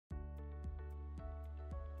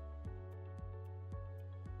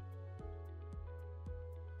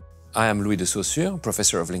I am Louis de Saussure,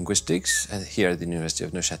 professor of linguistics here at the University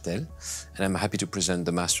of Neuchâtel, and I'm happy to present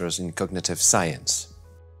the Masters in Cognitive Science.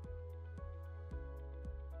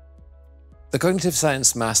 The Cognitive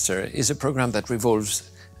Science Master is a program that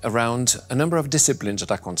revolves around a number of disciplines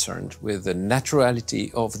that are concerned with the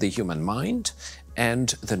naturality of the human mind and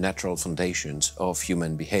the natural foundations of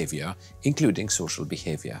human behavior, including social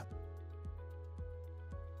behavior.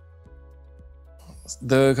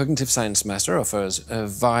 The Cognitive Science Master offers a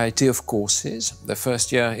variety of courses. The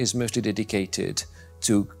first year is mostly dedicated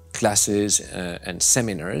to classes and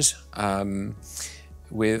seminars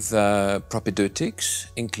with propedeutics,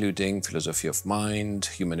 including philosophy of mind,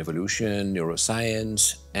 human evolution,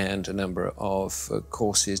 neuroscience, and a number of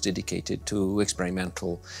courses dedicated to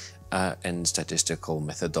experimental and statistical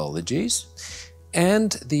methodologies.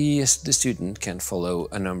 And the student can follow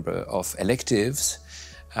a number of electives,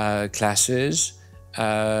 classes,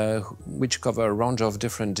 which cover a range of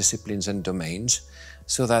different disciplines and domains,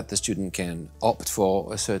 so that the student can opt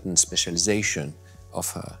for a certain specialization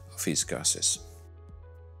of his courses.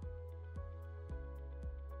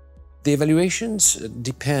 The evaluations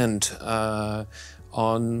depend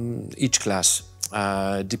on each class,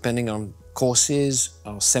 depending on courses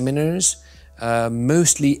or seminars.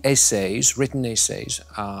 Mostly essays, written essays,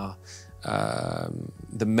 are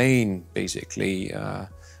the main, basically,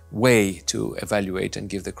 way to evaluate and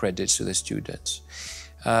give the credits to the students.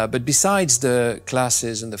 But besides the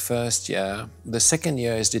classes in the first year, the second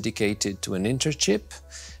year is dedicated to an internship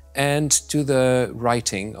and to the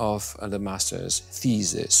writing of the master's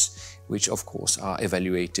thesis, which of course are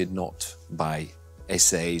evaluated not by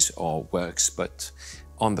essays or works, but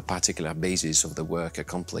on the particular basis of the work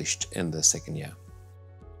accomplished in the second year.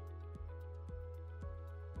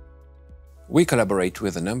 We collaborate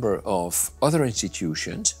with a number of other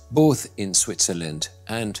institutions, both in Switzerland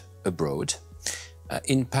and abroad.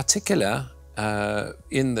 In particular,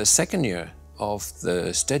 in the second year of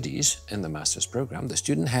the studies in the master's program, the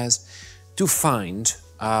student has to find,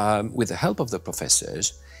 with the help of the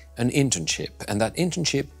professors, an internship, and that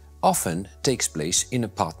internship often takes place in a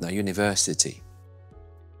partner university.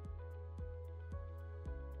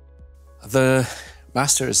 The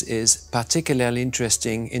Master's is particularly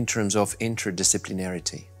interesting in terms of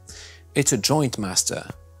interdisciplinarity. It's a joint master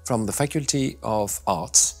from the Faculty of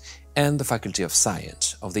Arts and the Faculty of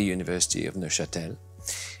Science of the University of Neuchâtel,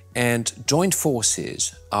 and joint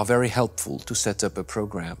forces are very helpful to set up a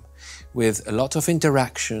program with a lot of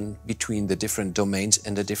interaction between the different domains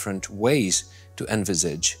and the different ways to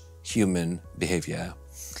envisage human behavior,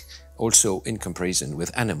 also in comparison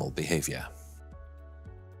with animal behavior.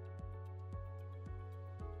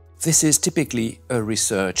 This is typically a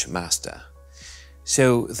research master.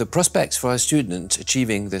 So the prospects for a student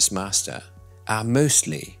achieving this master are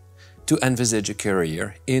mostly to envisage a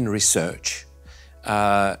career in research,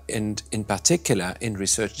 and in particular in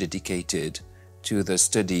research dedicated to the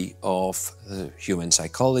study of human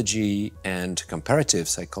psychology and comparative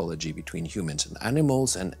psychology between humans and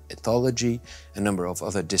animals, and ethology, a number of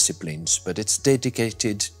other disciplines, but it's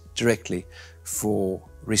dedicated directly for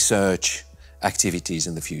research activities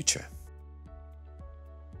in the future.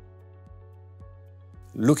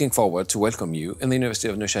 Looking forward to welcome you in the University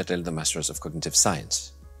of Neuchâtel, the Masters of Cognitive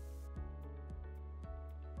Science.